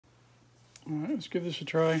All right, let's give this a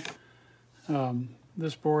try.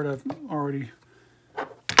 This board I've already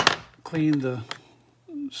cleaned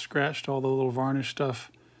scratched all the little varnish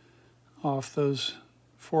stuff off those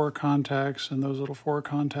 4 contacts and those little 4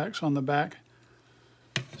 contacts on the back,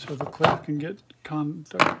 so the clip can get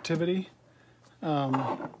conductivity.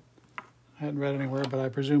 I hadn't read anywhere, but I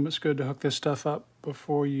presume it's good to hook this stuff up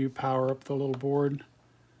before you power up the little board.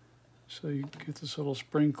 So you get this little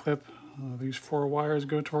spring clip. These 4 wires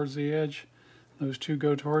go towards the edge. Those 2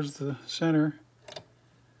 go towards the center.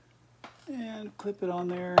 And clip it on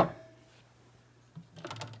there.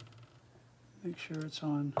 Make sure it's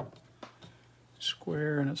on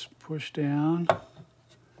square and it's pushed down-ish.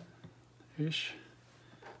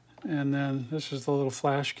 And then this is the little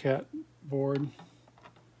Flashcat board.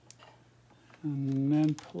 And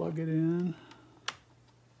then plug it in.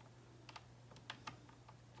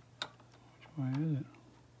 Which way is it?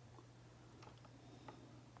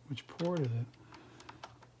 Which port is it?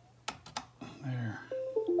 There.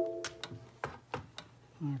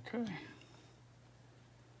 Okay.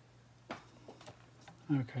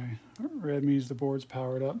 Okay. Red means the board's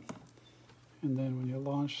powered up. And then when you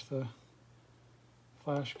launch the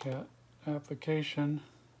Flashcat application,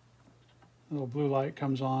 a little blue light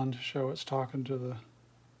comes on to show it's talking to the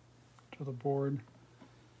board.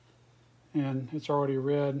 And it's already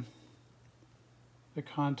read the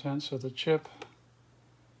contents of the chip.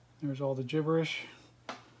 There's all the gibberish,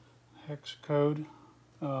 hex code.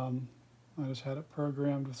 I just had it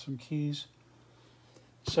programmed with some keys.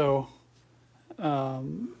 So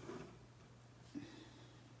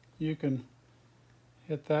you can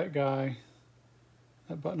hit that guy,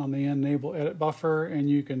 that button on the end, enable edit buffer, and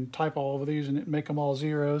you can type all of these and make them all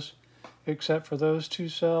zeros, except for those 2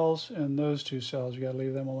 cells and those 2 cells. You got to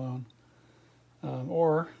leave them alone.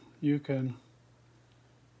 Or you can,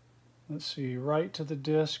 let's see, write to the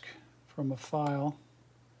disk from a file,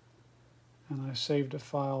 and I saved a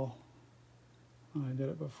file. I did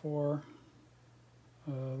it before.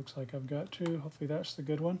 Looks like I've got 2. Hopefully that's the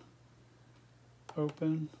good one.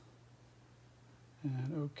 Open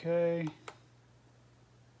and OK.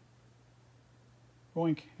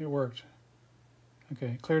 Boink, it worked.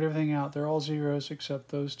 Okay, cleared everything out. They're all zeros except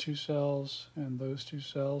those 2 cells and those 2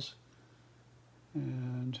 cells.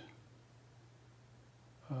 And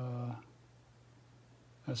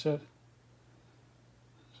that's it.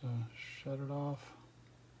 So shut it off.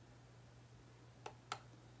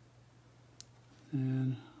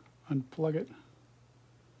 And unplug it.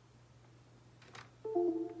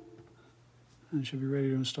 And it should be ready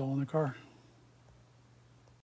to install in the car.